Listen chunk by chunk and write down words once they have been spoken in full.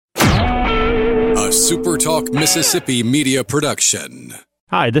SuperTalk Mississippi media production.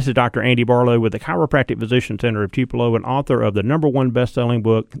 Hi, this is Dr. Andy Barlow with the Chiropractic Physician Center of Tupelo and author of the #1 best-selling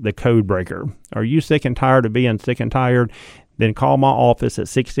book, The Code Breaker. Are you sick and tired of being sick and tired? Then call my office at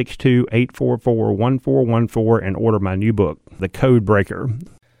 662-844-1414 and order my new book, The Code Breaker.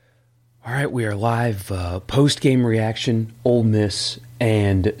 All right, we are live. Post-game reaction, Ole Miss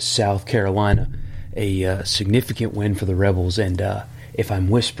and South Carolina. A significant win for the Rebels, and if I'm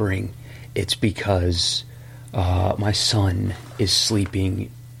whispering, it's because my son is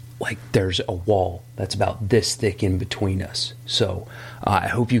sleeping like there's a wall that's about this thick in between us. So I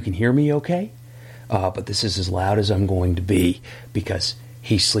hope you can hear me okay, but this is as loud as I'm going to be because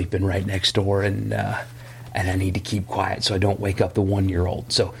he's sleeping right next door, and I need to keep quiet so I don't wake up the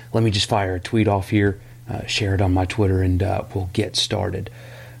 1-year-old. So let me just fire a tweet off here, share it on my Twitter, and we'll get started.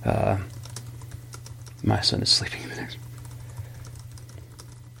 My son is sleeping in there.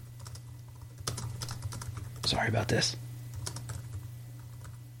 Sorry about this.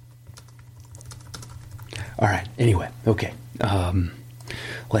 All right. Anyway, okay.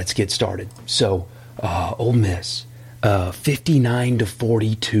 Let's get started. So, Ole Miss,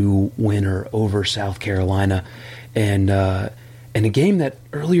 59-42 winner over South Carolina, and a game that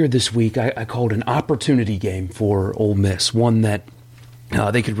earlier this week I called an opportunity game for Ole Miss, one that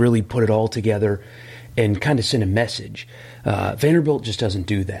they could really put it all together and kind of send a message. Vanderbilt just doesn't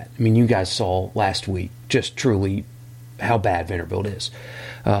do that. I mean, you guys saw last week just truly how bad Vanderbilt is.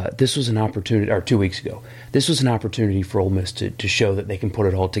 This was an opportunity, or 2 weeks ago, this was an opportunity for Ole Miss to show that they can put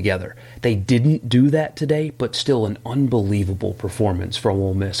it all together. They didn't do that today, but still an unbelievable performance from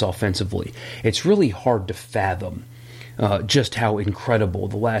Ole Miss offensively. It's really hard to fathom just how incredible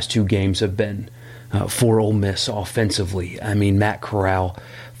the last two games have been for Ole Miss offensively. I mean, Matt Corral,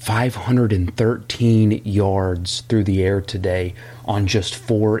 513 yards through the air today on just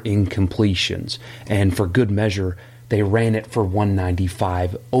 4 incompletions. And for good measure, they ran it for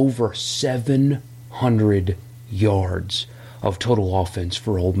 195, over 700 yards of total offense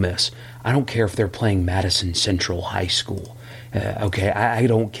for Ole Miss. I don't care if they're playing Madison Central High School. I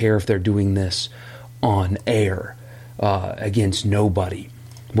don't care if they're doing this on air against nobody.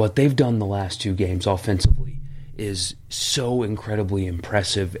 What they've done the last two games offensively is so incredibly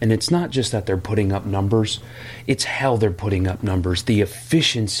impressive. And it's not just that they're putting up numbers, it's how they're putting up numbers. The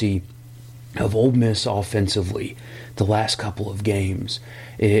efficiency of Ole Miss offensively the last couple of games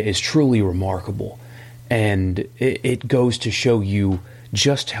is truly remarkable. And it goes to show you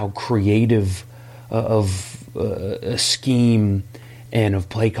just how creative of a scheme and of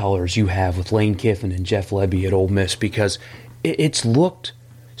play callers you have with Lane Kiffin and Jeff Lebby at Ole Miss, because it's looked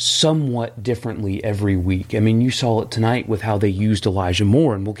somewhat differently every week. I mean, you saw it tonight with how they used Elijah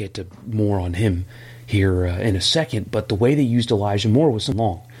Moore, and we'll get to more on him here in a second, but the way they used Elijah Moore was so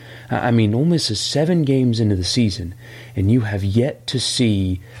long. I mean, Ole Miss is 7 games into the season, and you have yet to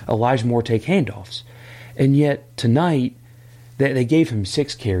see Elijah Moore take handoffs. And yet, tonight, they gave him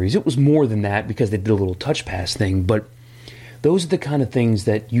 6 carries. It was more than that because they did a little touch pass thing, but those are the kind of things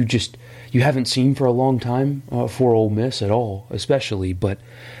that you haven't seen for a long time for Ole Miss at all, especially. But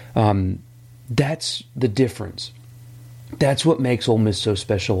that's the difference. That's what makes Ole Miss so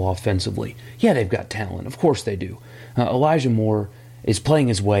special offensively. Yeah, they've got talent. Of course they do. Elijah Moore is playing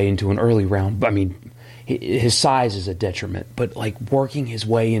his way into an early round. I mean, his size is a detriment, but like working his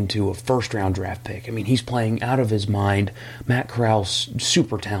way into a first-round draft pick. I mean, he's playing out of his mind. Matt Corral's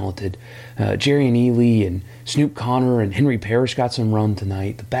super talented. Jerrion Ealy and Snoop Connor and Henry Parrish got some run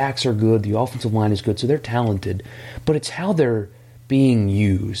tonight. The backs are good. The offensive line is good, so they're talented. But it's how they're being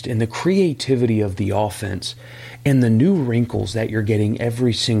used and the creativity of the offense and the new wrinkles that you're getting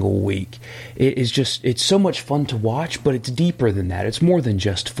every single week. It's so much fun to watch, but it's deeper than that. It's more than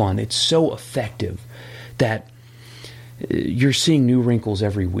just fun. It's so effective that you're seeing new wrinkles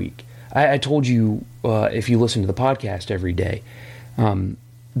every week. I told you, if you listen to the podcast every day,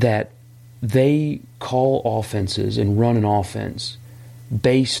 that they call offenses and run an offense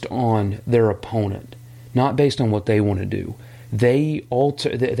based on their opponent, not based on what they want to do. They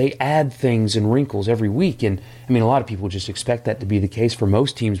add things and wrinkles every week, and I mean, a lot of people just expect that to be the case for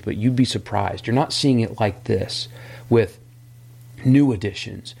most teams, but you'd be surprised. You're not seeing it like this with new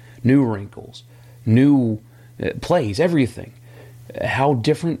additions, new wrinkles, new plays, everything. How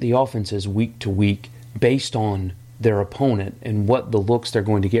different the offense is week to week based on their opponent and what the looks they're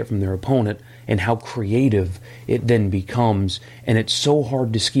going to get from their opponent and how creative it then becomes. And it's so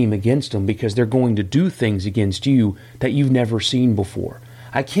hard to scheme against them because they're going to do things against you that you've never seen before.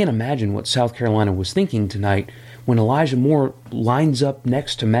 I can't imagine what South Carolina was thinking tonight when Elijah Moore lines up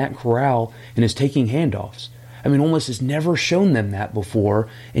next to Matt Corral and is taking handoffs. I mean, Ole Miss has never shown them that before,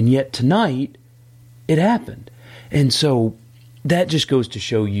 and yet tonight It happened. And so that just goes to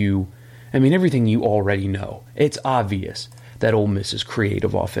show you, I mean, everything you already know. It's obvious that Ole Miss is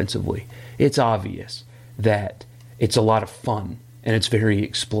creative offensively. It's obvious that it's a lot of fun and it's very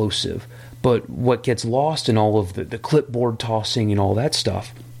explosive. But what gets lost in all of the clipboard tossing and all that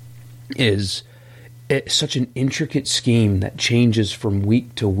stuff is it's such an intricate scheme that changes from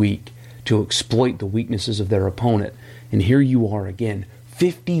week to week to exploit the weaknesses of their opponent. And here you are again,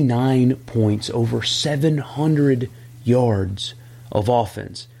 59 points, over 700 yards of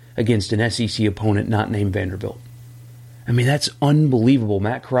offense against an SEC opponent not named Vanderbilt. I mean, that's unbelievable.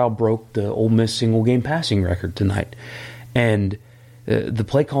 Matt Corral broke the Ole Miss single-game passing record tonight. And the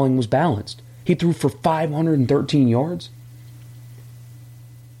play calling was balanced. He threw for 513 yards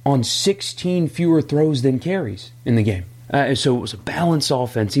on 16 fewer throws than carries in the game. So it was a balanced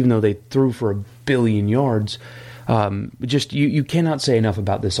offense, even though they threw for 1 billion yards. You cannot say enough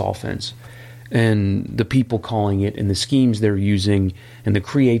about this offense and the people calling it and the schemes they're using and the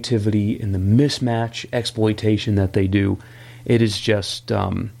creativity and the mismatch exploitation that they do. It is just,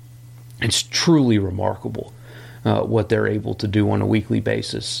 it's truly remarkable what they're able to do on a weekly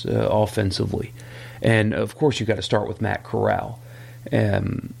basis offensively. And, of course, you've got to start with Matt Corral.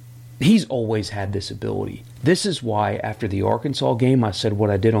 He's always had this ability. This is why after the Arkansas game I said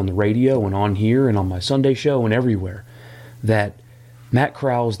what I did on the radio and on here and on my Sunday show and everywhere, that Matt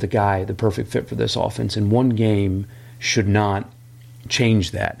Corral is the guy, the perfect fit for this offense, and one game should not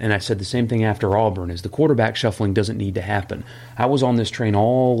change that. And I said the same thing after Auburn, is the quarterback shuffling doesn't need to happen. I was on this train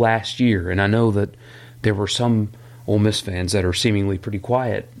all last year, and I know that there were some Ole Miss fans that are seemingly pretty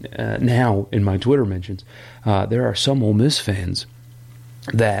quiet now in my Twitter mentions. There are some Ole Miss fans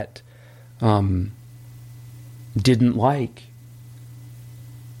that didn't like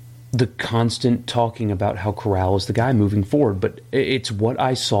the constant talking about how Corral is the guy moving forward, but it's what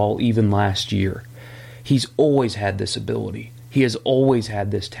I saw even last year. He's always had this ability. He has always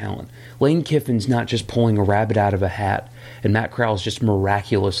had this talent. Lane Kiffin's not just pulling a rabbit out of a hat, and Matt Corral's just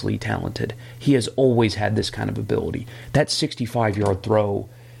miraculously talented. He has always had this kind of ability. That 65-yard throw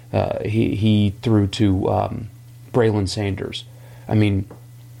he threw to Braylon Sanders, I mean,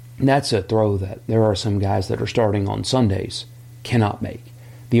 that's a throw that there are some guys that are starting on Sundays cannot make.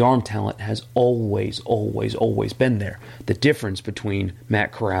 The arm talent has always, always, always been there. The difference between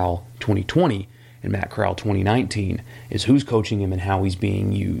Matt Corral 2020 and Matt Corral 2019 is who's coaching him and how he's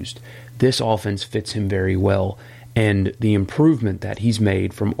being used. This offense fits him very well, and the improvement that he's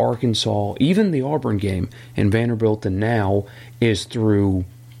made from Arkansas, even the Auburn game, and Vanderbilt, and now is through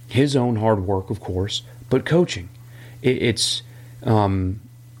his own hard work, of course, but coaching. It's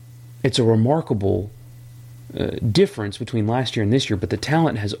a remarkable difference between last year and this year, but the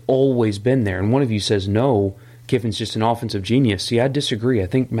talent has always been there. And one of you says, no, Kiffin's just an offensive genius. See, I disagree. I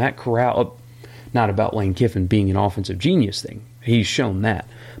think Matt Corral, not about Lane Kiffin being an offensive genius thing, he's shown that,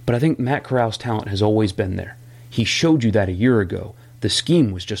 but I think Matt Corral's talent has always been there. He showed you that a year ago. The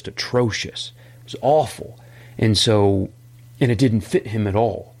scheme was just atrocious. It was awful. And it didn't fit him at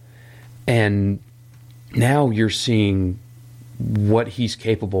all. And now you're seeing what he's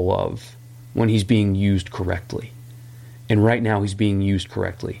capable of when he's being used correctly. And right now he's being used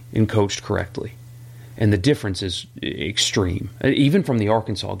correctly and coached correctly. And the difference is extreme, even from the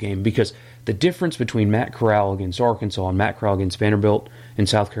Arkansas game, because the difference between Matt Corral against Arkansas and Matt Corral against Vanderbilt and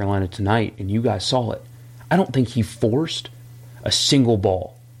South Carolina tonight, and you guys saw it, I don't think he forced a single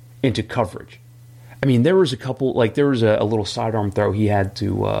ball into coverage. I mean, there was a couple, like there was a little sidearm throw he had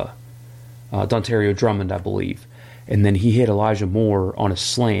to Dontario Drummond, I believe. And then he hit Elijah Moore on a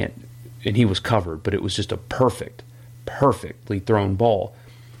slant, and he was covered, but it was just a perfectly thrown ball.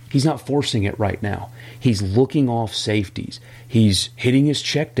 He's not forcing it right now. He's looking off safeties. He's hitting his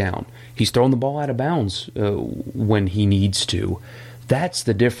check down. He's throwing the ball out of bounds when he needs to. That's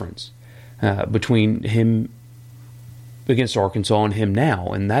the difference between him against Arkansas and him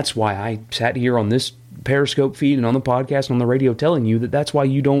now. And that's why I sat here on this Periscope feed and on the podcast and on the radio telling you that that's why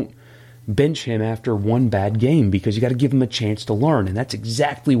you don't bench him after one bad game, because you got to give him a chance to learn. And that's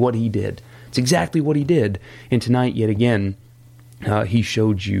exactly what he did. It's exactly what he did. And tonight, yet again, he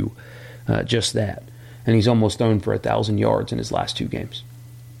showed you just that. And he's almost thrown for 1,000 yards in his last two games.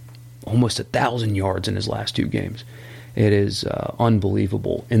 Almost 1,000 yards in his last two games. It is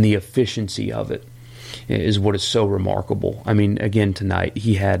unbelievable. And the efficiency of it is what is so remarkable. I mean, again, tonight,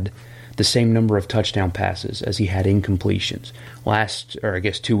 he had the same number of touchdown passes as he had incompletions.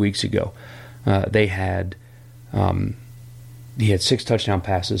 2 weeks ago, he had 6 touchdown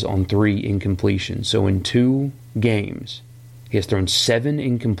passes on 3 incompletions. So in 2 games, he has thrown 7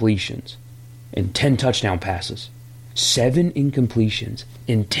 incompletions and 10 touchdown passes. 7 incompletions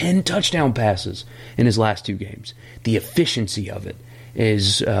and 10 touchdown passes in his last 2 games. The efficiency of it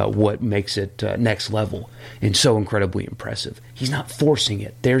is what makes it next level and so incredibly impressive. He's not forcing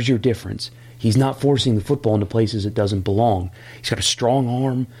it. There's your difference. He's not forcing the football into places it doesn't belong. He's got a strong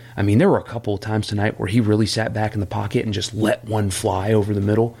arm. I mean, there were a couple of times tonight where he really sat back in the pocket and just let one fly over the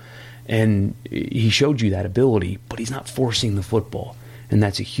middle. And he showed you that ability, but he's not forcing the football. And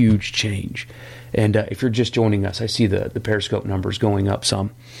that's a huge change. And if you're just joining us, I see the Periscope numbers going up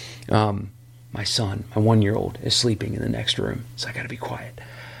some. My son, my 1-year-old, is sleeping in the next room, so I got to be quiet.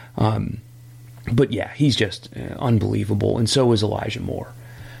 But yeah, he's just unbelievable, and so is Elijah Moore.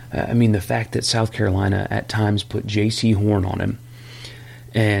 I mean, the fact that South Carolina at times put J.C. Horn on him,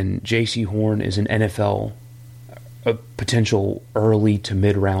 and J.C. Horn is an NFL a potential early to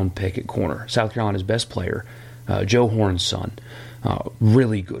mid-round pick at corner. South Carolina's best player, Joe Horn's son,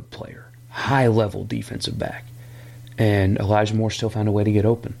 really good player, high-level defensive back. And Elijah Moore still found a way to get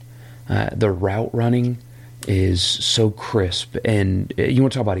open. The route running is so crisp. And you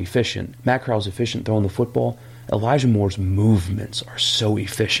want to talk about efficient. Matt Corral's efficient throwing the football. Elijah Moore's movements are so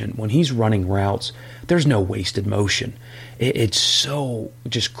efficient. When he's running routes, there's no wasted motion. It's so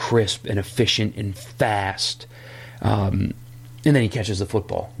just crisp and efficient and fast. And then he catches the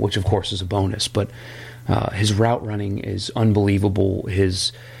football, which of course is a bonus. But his route running is unbelievable.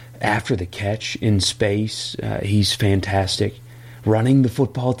 His after the catch in space, he's fantastic. Running the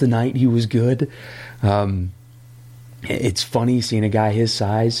football tonight, he was good. It's funny seeing a guy his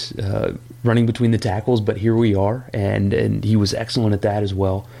size running between the tackles, but here we are, and he was excellent at that as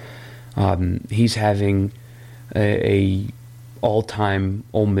well. He's having a all-time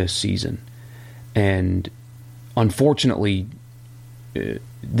Ole Miss season, and unfortunately,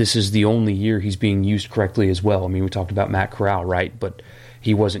 this is the only year he's being used correctly as well. I mean, we talked about Matt Corral, right? But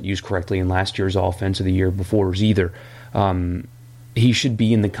he wasn't used correctly in last year's offense or the year before's either. He should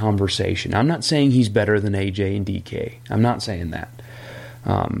be in the conversation. I'm not saying he's better than AJ and DK. I'm not saying that.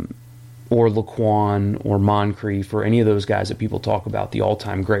 Or Laquan or Moncrief or any of those guys that people talk about, the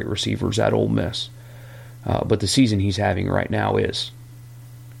all-time great receivers at Ole Miss. But the season he's having right now is.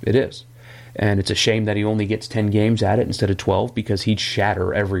 It is. And it's a shame that he only gets 10 games at it instead of 12 because he'd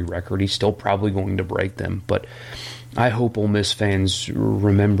shatter every record. He's still probably going to break them. But I hope Ole Miss fans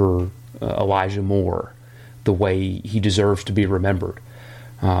remember Elijah Moore the way he deserves to be remembered.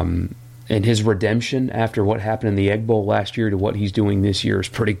 And his redemption after what happened in the Egg Bowl last year to what he's doing this year is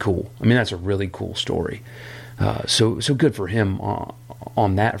pretty cool. I mean, that's a really cool story. So good for him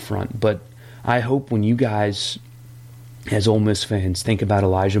on that front. But I hope when you guys, as Ole Miss fans, think about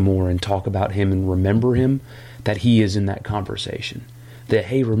Elijah Moore and talk about him and remember him, that he is in that conversation. That,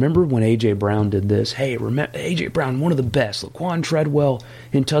 hey, remember when A.J. Brown did this? Hey, remember A.J. Brown, one of the best. Laquan Treadwell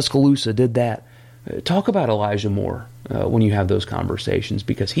in Tuscaloosa did that. Talk about Elijah Moore when you have those conversations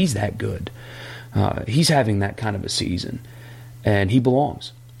because he's that good. He's having that kind of a season, and he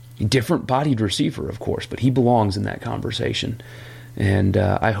belongs. Different-bodied receiver, of course, but he belongs in that conversation. And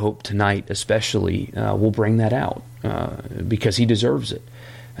I hope tonight especially will bring that out because he deserves it.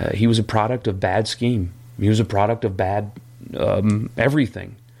 He was a product of bad scheme. He was a product of bad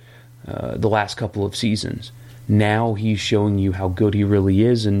everything the last couple of seasons. Now he's showing you how good he really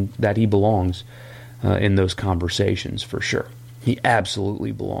is and that he belongs in those conversations for sure. He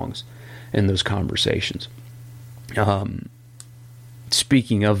absolutely belongs in those conversations.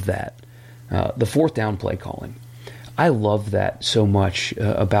 Speaking of that, the fourth down play calling. I love that so much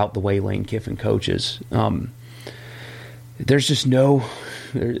about the way Lane Kiffin coaches. There's just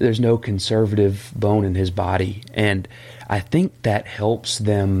there's no conservative bone in his body, and I think that helps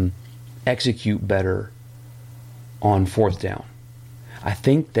them execute better on fourth down. I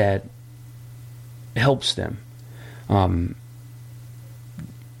think that helps them. Tom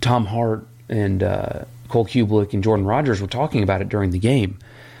Hart and Cole Kubelik and Jordan Rogers were talking about it during the game.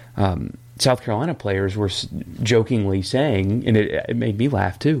 South Carolina players were jokingly saying, and it made me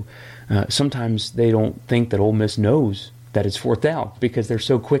laugh too, sometimes they don't think that Ole Miss knows that it's fourth down because they're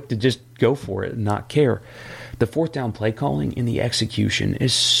so quick to just go for it and not care. The fourth down play calling and the execution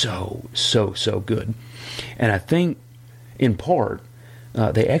is so good. And I think, in part,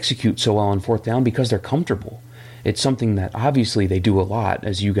 they execute so well on fourth down because they're comfortable. It's something that obviously they do a lot,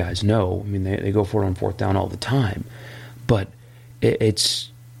 as you guys know. I mean, they go for it on fourth down all the time. But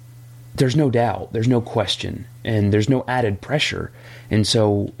there's no doubt, there's no question, and there's no added pressure. And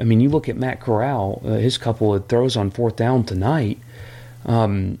so, I mean, you look at Matt Corral, his couple of throws on fourth down tonight,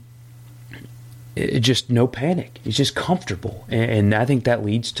 just no panic. He's just comfortable. And I think that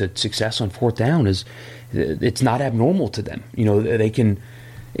leads to success on fourth down. It's not abnormal to them. You know, they can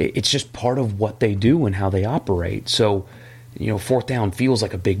It's just part of what they do and how they operate. So, fourth down feels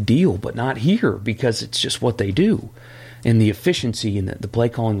like a big deal, but not here because it's just what they do. And the efficiency and the play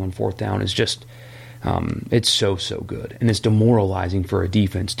calling on fourth down is just, it's so good. And it's demoralizing for a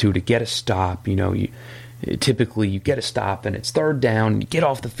defense, too, to get a stop. Typically you get a stop and it's third down, you get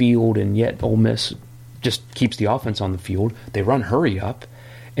off the field, and yet Ole Miss just keeps the offense on the field. They run hurry up,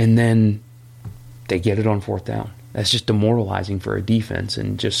 and then they get it on fourth down. That's just demoralizing for a defense,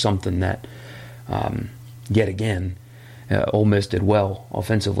 and just something that, yet again, Ole Miss did well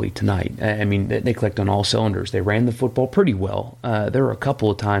offensively tonight. I mean, they clicked on all cylinders. They ran the football pretty well. There were a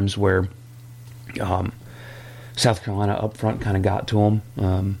couple of times where South Carolina up front kind of got to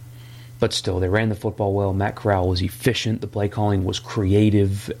them, but still, they ran the football well. Matt Corral was efficient. The play calling was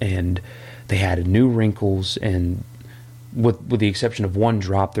creative, and they added new wrinkles. And with the exception of one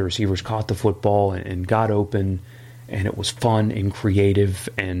drop, the receivers caught the football and got open, and it was fun and creative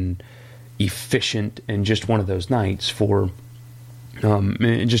and efficient, and just one of those nights for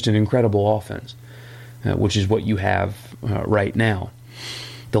just an incredible offense, which is what you have right now.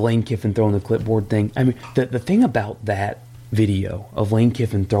 The Lane Kiffin throwing the clipboard thing. I mean, the thing about that video of Lane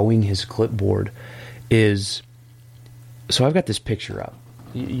Kiffin throwing his clipboard is, so I've got this picture up.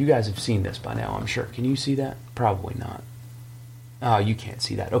 You guys have seen this by now, I'm sure. Can you see that? Probably not. Oh, you can't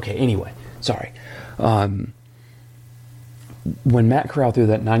see that. Okay, anyway, sorry. When Matt Corral threw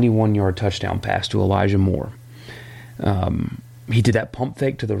that 91-yard touchdown pass to Elijah Moore, he did that pump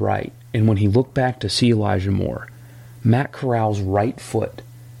fake to the right, and when he looked back to see Elijah Moore, Matt Corral's right foot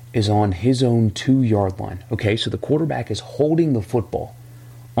is on his own 2-yard line. Okay, so the quarterback is holding the football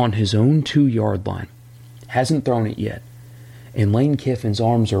on his own 2-yard line, hasn't thrown it yet, and Lane Kiffin's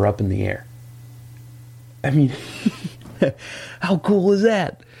arms are up in the air. I mean, how cool is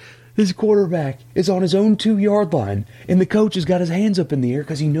that? His quarterback is on his own 2-yard line, and the coach has got his hands up in the air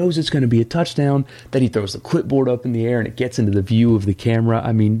because he knows it's going to be a touchdown. Then he throws the clipboard up in the air, and it gets into the view of the camera.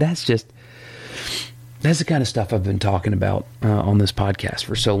 I mean, that's the kind of stuff I've been talking about on this podcast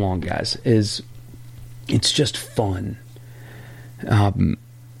for so long, guys. It's just fun.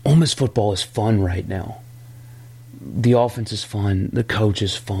 Ole Miss football is fun right now. The offense is fun. The coach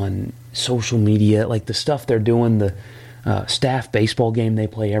is fun. Social media, like the stuff they're doing, the staff baseball game they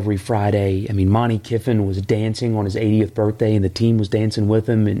play every Friday. I mean, Monty Kiffin was dancing on his 80th birthday, and the team was dancing with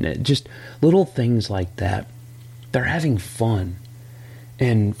him, and just little things like that. They're having fun.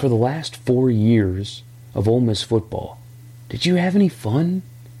 And for the last 4 years of Ole Miss football, did you have any fun?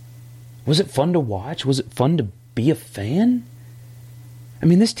 Was it fun to watch? Was it fun to be a fan? I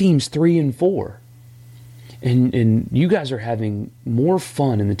mean, this team's 3-4. And you guys are having more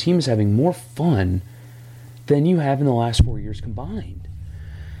fun, and the team is having more fun than you have in the last 4 years combined.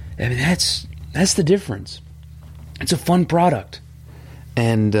 I mean, that's the difference. It's a fun product,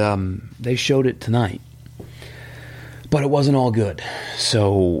 and they showed it tonight. But it wasn't all good.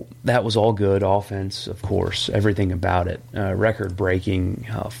 So that was all good. Offense, of course, everything about it. Record-breaking,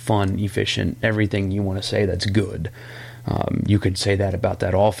 fun, efficient, everything you want to say that's good. You could say that about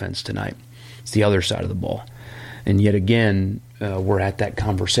that offense tonight. It's the other side of the ball. And yet again, we're at that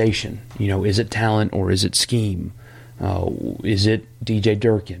conversation. Is it talent or is it scheme? Is it DJ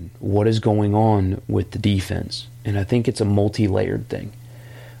Durkin? What is going on with the defense? And I think it's a multi-layered thing.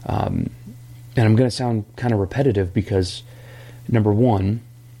 And I'm going to sound kind of repetitive because, number one,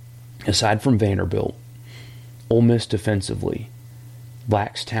 aside from Vanderbilt, Ole Miss defensively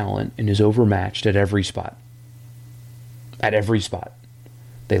lacks talent and is overmatched at every spot. At every spot.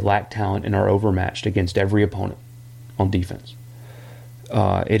 They lack talent and are overmatched against every opponent on defense.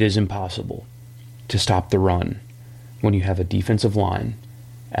 It is impossible to stop the run when you have a defensive line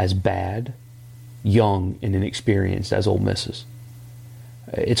as bad, young, and inexperienced as Ole Miss's.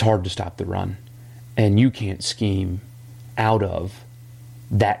 It's hard to stop the run. And you can't scheme out of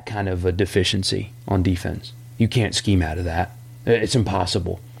that kind of a deficiency on defense. You can't scheme out of that. It's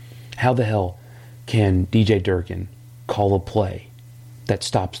impossible. How the hell can DJ Durkin call a play that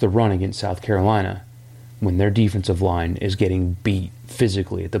stops the run against South Carolina when their defensive line is getting beat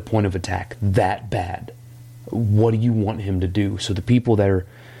physically at the point of attack that bad? What do you want him to do? So the people that are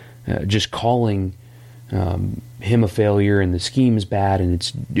just calling him a failure and the scheme is bad and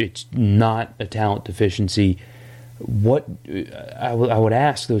it's not a talent deficiency, what I would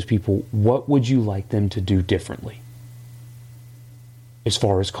ask those people, what would you like them to do differently as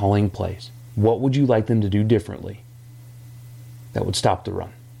far as calling plays? What would you like them to do differently that would stop the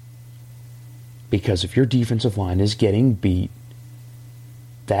run? Because if your defensive line is getting beat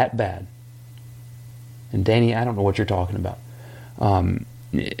that bad, and Danny, I don't know what you're talking about.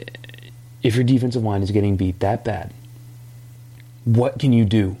 If your defensive line is getting beat that bad, What can you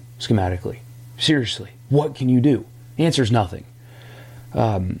do schematically? Seriously, what can you do? The answer is nothing.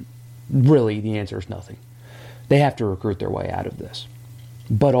 Really, the answer is nothing. They have to recruit their way out of this.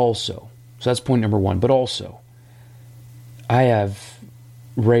 But also, so that's point number one, but also, I have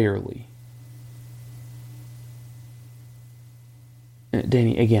rarely,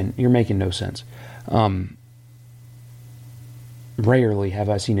 Danny, again, you're making no sense. Rarely have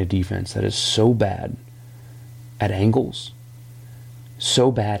I seen a defense that is so bad at angles,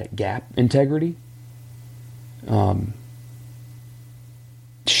 so bad at gap integrity,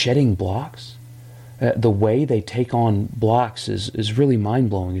 shedding blocks. The way they take on blocks is really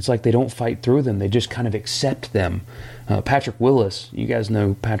mind-blowing. It's like they don't fight through them. They just kind of accept them. Patrick Willis, you guys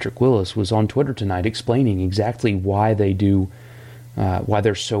know Patrick Willis, was on Twitter tonight explaining exactly why they do, why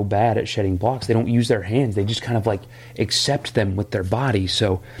they're so bad at shedding blocks. They don't use their hands. They just kind of like accept them with their body.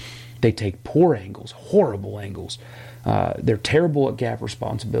 So they take poor angles, horrible angles. They're terrible at gap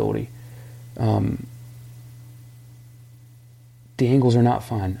responsibility. The angles are not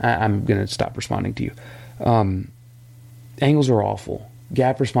fine. I'm going to stop responding to you. Angles are awful.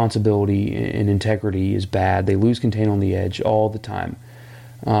 Gap responsibility and integrity is bad. They lose contain on the edge all the time.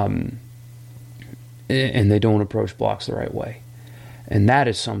 And they don't approach blocks the right way. And that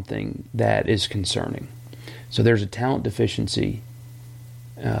is something that is concerning. So there's a talent deficiency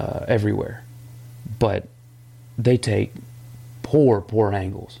everywhere. But they take poor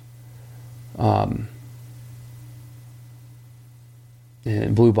angles.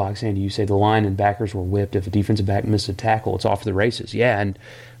 In Blue Box, Andy, you say the line and backers were whipped. If a defensive back missed a tackle, it's off the races. Yeah,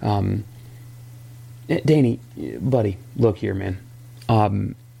 and Danny, buddy, look here, man.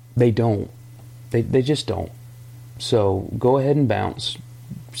 They don't. They just don't. So go ahead and bounce.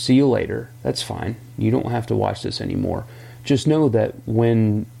 See you later. That's fine. You don't have to watch this anymore. Just know that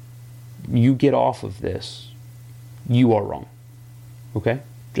when you get off of this, you are wrong. Okay?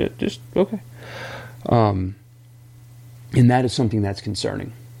 Just okay. And that is something that's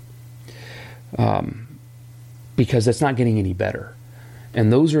concerning. Because that's not getting any better.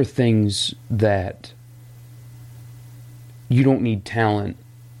 And those are things that you don't need talent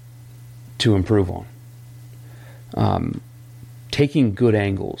to improve on. Taking good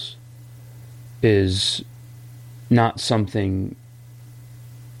angles is not something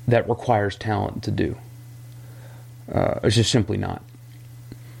that requires talent to do. It's just simply not.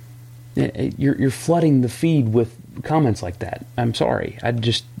 You're flooding the feed with comments like that. I'm sorry. I'd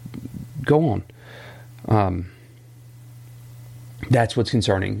just go on. That's what's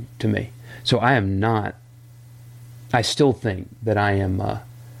concerning to me. So I still think that I am,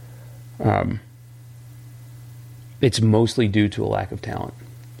 it's mostly due to a lack of talent.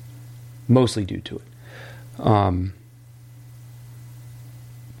 Mostly due to it.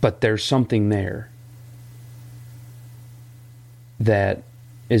 But there's something there that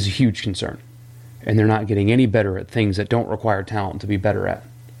is a huge concern. And they're not getting any better at things that don't require talent to be better at.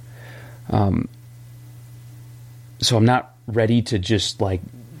 So I'm not ready to just like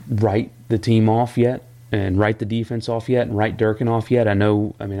write the team off yet and write the defense off yet and write Durkin off yet.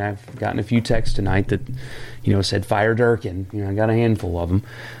 I've gotten a few texts tonight that, said fire Durkin. I got a handful of them.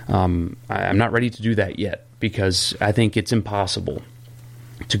 I'm not ready to do that yet because I think it's impossible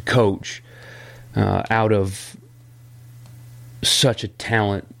to coach out of such a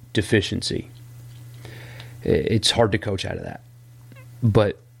talent deficiency. It's hard to coach out of that.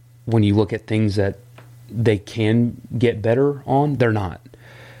 But when you look at things that they can get better on, they're not.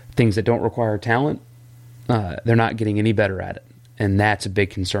 Things that don't require talent, they're not getting any better at it. And that's a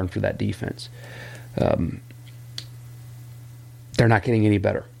big concern for that defense. They're not getting any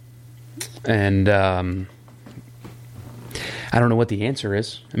better. And I don't know what the answer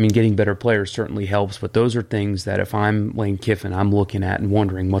is. Getting better players certainly helps, but those are things that if I'm Lane Kiffin, I'm looking at and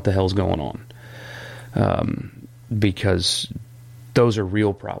wondering what the hell's going on. Because those are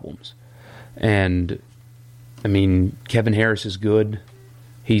real problems. And, Kevin Harris is good.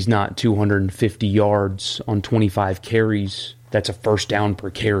 He's not 250 yards on 25 carries. That's a first down per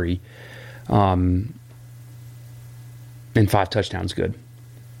carry. And 5 touchdowns good.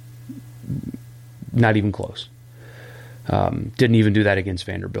 Not even close. Didn't even do that against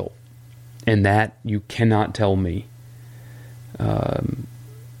Vanderbilt. And that you cannot tell me.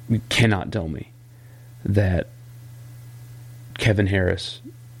 That Kevin Harris,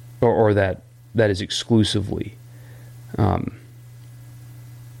 or that is exclusively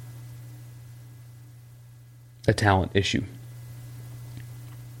a talent issue.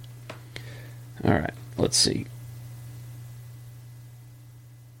 All right, let's see.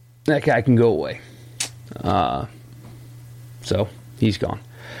 That guy can go away. So he's gone.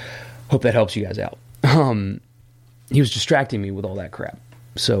 Hope that helps you guys out. he was distracting me with all that crap.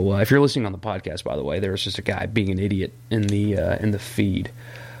 So if you're listening on the podcast, by the way, there was just a guy being an idiot in the feed.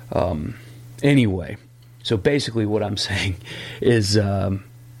 Anyway, so basically what I'm saying is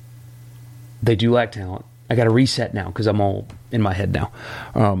they do lack talent. I got to reset now because I'm all in my head now.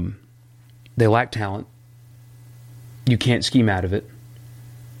 They lack talent. You can't scheme out of it.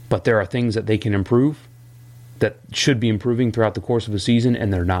 But there are things that they can improve that should be improving throughout the course of a season,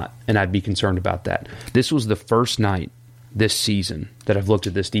 and they're not. And I'd be concerned about that. This was the first night this season that I've looked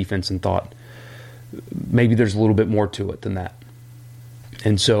at this defense and thought, maybe there's a little bit more to it than that.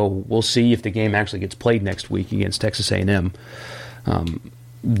 And so we'll see if the game actually gets played next week against Texas A&M.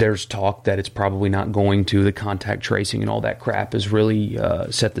 There's talk that it's probably not going to. The contact tracing and all that crap has really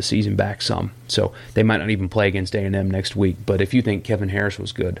set the season back some. So they might not even play against A&M next week. But if you think Kevin Harris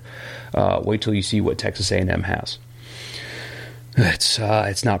was good, wait till you see what Texas A&M has.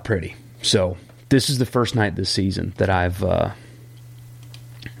 It's not pretty. So this is the first night this season that I've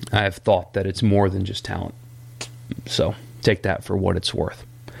thought that it's more than just talent. So take that for what it's worth.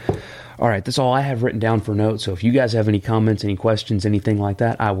 All right, that's all I have written down for notes. So if you guys have any comments, any questions, anything like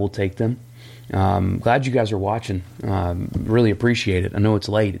that, I will take them. Glad you guys are watching. Really appreciate it. I know it's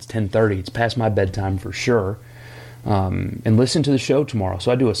late. It's 10:30. It's past my bedtime for sure. And listen to the show tomorrow.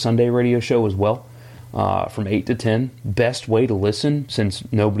 So I do a Sunday radio show as well from 8 to 10. Best way to listen, since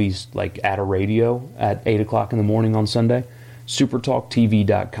nobody's like at a radio at 8 o'clock in the morning on Sunday,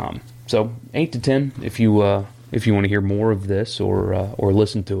 supertalktv.com. So 8 to 10 if you want to hear more of this or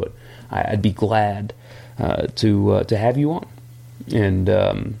listen to it. I'd be glad to have you on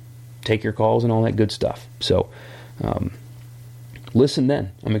and take your calls and all that good stuff. So listen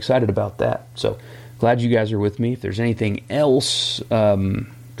then. I'm excited about that. So glad you guys are with me. If there's anything else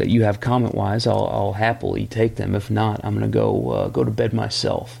that you have comment-wise, I'll happily take them. If not, I'm going to go to bed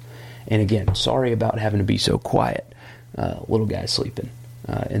myself. And again, sorry about having to be so quiet. Little guy sleeping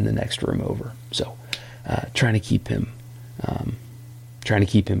in the next room over. So trying to keep him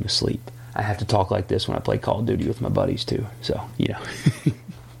asleep. I have to talk like this when I play Call of Duty with my buddies too. So,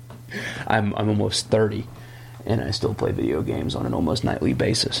 I'm almost 30 and I still play video games on an almost nightly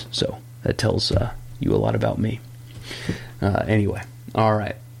basis. So that tells you a lot about me. Anyway, all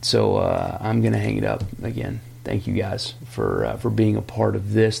right. So I'm going to hang it up again. Thank you guys for being a part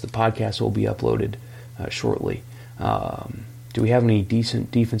of this. The podcast will be uploaded shortly. Do we have any decent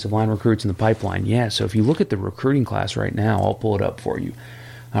defensive line recruits in the pipeline? Yeah, so if you look at the recruiting class right now, I'll pull it up for you.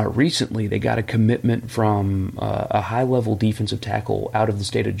 Recently, they got a commitment from a high-level defensive tackle out of the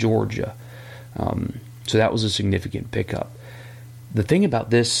state of Georgia. So that was a significant pickup. The thing about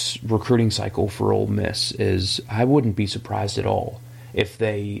this recruiting cycle for Ole Miss is I wouldn't be surprised at all if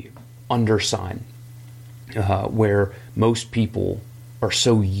they undersign, where most people are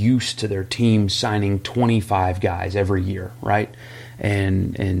so used to their team signing 25 guys every year, right?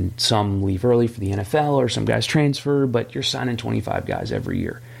 And some leave early for the NFL or some guys transfer, but you're signing 25 guys every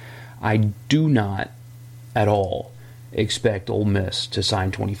year. I do not at all expect Ole Miss to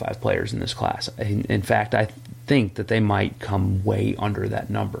sign 25 players in this class. In fact, I think that they might come way under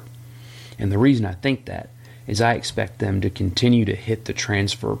that number. And the reason I think that is I expect them to continue to hit the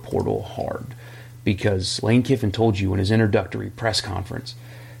transfer portal hard. Because Lane Kiffin told you in his introductory press conference,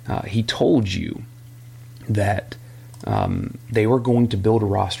 he told you that they were going to build a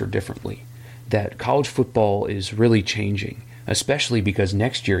roster differently, that college football is really changing, especially because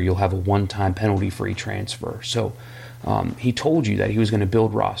next year you'll have a one-time penalty-free transfer. So he told you that he was going to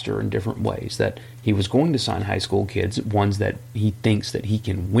build roster in different ways, that he was going to sign high school kids, ones that he thinks that he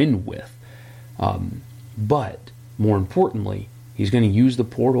can win with. But more importantly, he's going to use the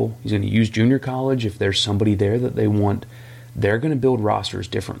portal. He's going to use junior college if there's somebody there that they want. They're going to build rosters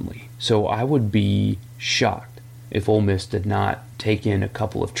differently. So I would be shocked if Ole Miss did not take in a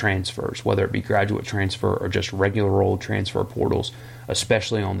couple of transfers, whether it be graduate transfer or just regular old transfer portals,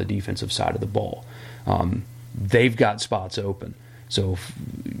 especially on the defensive side of the ball. They've got spots open. So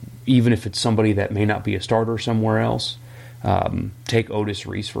even if it's somebody that may not be a starter somewhere else, take Otis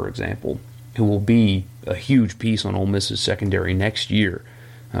Reese, for example, who will be a huge piece on Ole Miss's secondary next year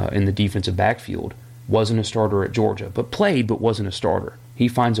in the defensive backfield. Wasn't a starter at Georgia, but played but wasn't a starter. He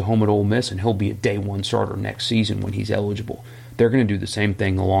finds a home at Ole Miss, and he'll be a day one starter next season when he's eligible. They're going to do the same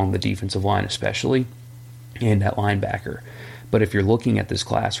thing along the defensive line especially, and at linebacker. But if you're looking at this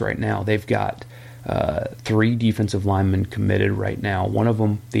class right now, they've got 3 defensive linemen committed right now. One of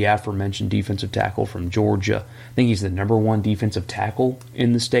them, the aforementioned defensive tackle from Georgia. I think he's the number 1 defensive tackle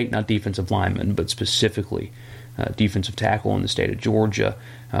in the state, not defensive lineman, but specifically defensive tackle in the state of Georgia.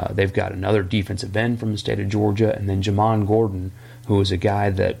 They've got another defensive end from the state of Georgia, and then Jamon Gordon, who is a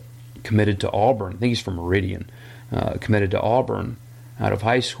guy that committed to Auburn. I think he's from Meridian. committed to Auburn out of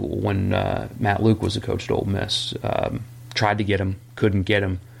high school when Matt Luke was the coach at Ole Miss. Tried to get him, couldn't get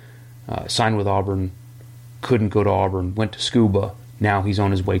him. Signed with Auburn, couldn't go to Auburn, went to Scuba. Now he's on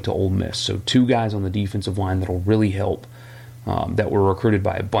his way to Ole Miss. So 2 guys on the defensive line that will really help that were recruited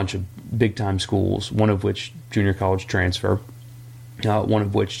by a bunch of big-time schools, one of which junior college transfer, one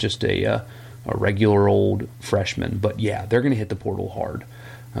of which just a regular old freshman. But, yeah, they're going to hit the portal hard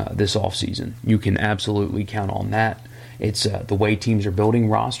this offseason. You can absolutely count on that. It's the way teams are building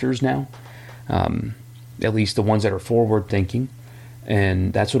rosters now, at least the ones that are forward-thinking.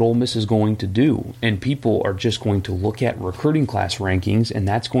 And that's what Ole Miss is going to do. And people are just going to look at recruiting class rankings, and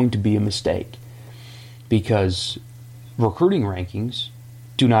that's going to be a mistake. Because recruiting rankings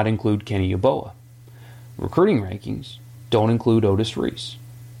do not include Kenny Yeboah. Recruiting rankings don't include Otis Reese.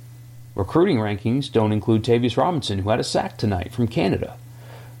 Recruiting rankings don't include Tavius Robinson, who had a sack tonight from Canada.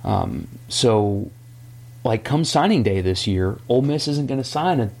 So, like, come signing day this year, Ole Miss isn't going to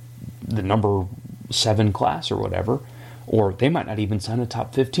sign the number 7 class or whatever. Or they might not even sign a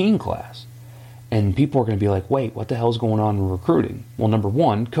top 15 class. And people are going to be like, wait, what the hell's going on in recruiting? Well, number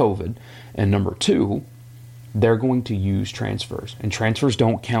 1, COVID. And number 2, they're going to use transfers. And transfers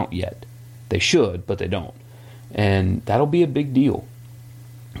don't count yet. They should, but they don't. And that'll be a big deal.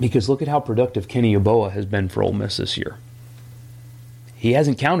 Because look at how productive Kenny Yeboah has been for Ole Miss this year. He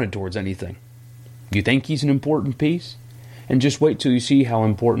hasn't counted towards anything. You think he's an important piece? And just wait till you see how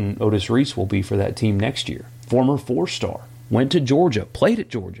important Otis Reese will be for that team next year. Former 4-star, went to Georgia, played at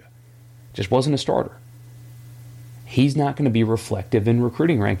Georgia, just wasn't a starter. He's not going to be reflective in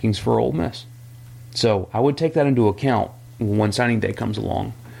recruiting rankings for Ole Miss. So I would take that into account when signing day comes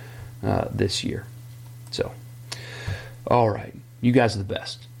along this year. So, all right, you guys are the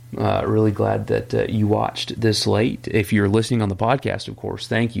best. Really glad that you watched this late. If you're listening on the podcast, of course,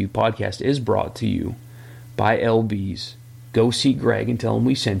 thank you. Podcast is brought to you by LB's. Go see Greg and tell him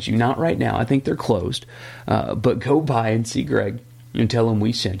we sent you. Not right now. I think they're closed. But go by and see Greg and tell him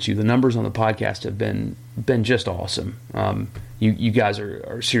we sent you. The numbers on the podcast have been just awesome. You guys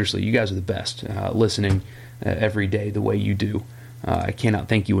are seriously, you guys are the best listening every day the way you do. I cannot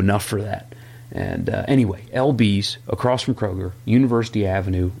thank you enough for that. And anyway, LB's across from Kroger, University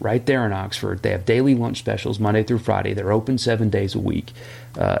Avenue, right there in Oxford. They have daily lunch specials Monday through Friday. They're open 7 days a week.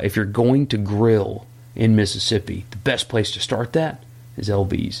 If you're going to grill in Mississippi, the best place to start that is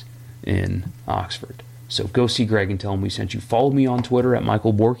LB's in Oxford. So go see Greg and tell him we sent you. Follow me on Twitter at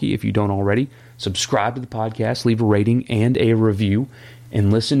Michael Borky if you don't already. Subscribe to the podcast, leave a rating and a review, and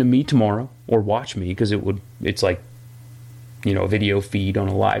listen to me tomorrow, or watch me, because it's like, a video feed on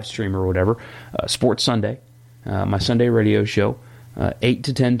a live stream or whatever. Sports Sunday, my Sunday radio show, 8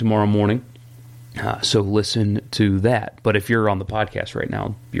 to 10 tomorrow morning. So listen to that. But if you're on the podcast right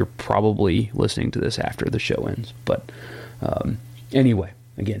now, you're probably listening to this after the show ends. But anyway,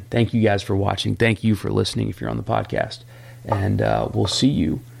 again, thank you guys for watching. Thank you for listening if you're on the podcast. And we'll see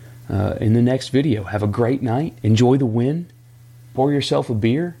you in the next video. Have a great night. Enjoy the win. Pour yourself a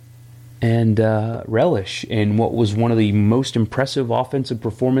beer. And relish in what was one of the most impressive offensive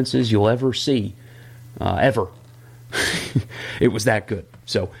performances you'll ever see. Ever. It was that good.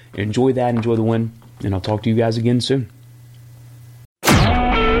 So enjoy that, enjoy the win, and I'll talk to you guys again soon.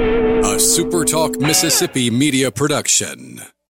 A SuperTalk Mississippi media production.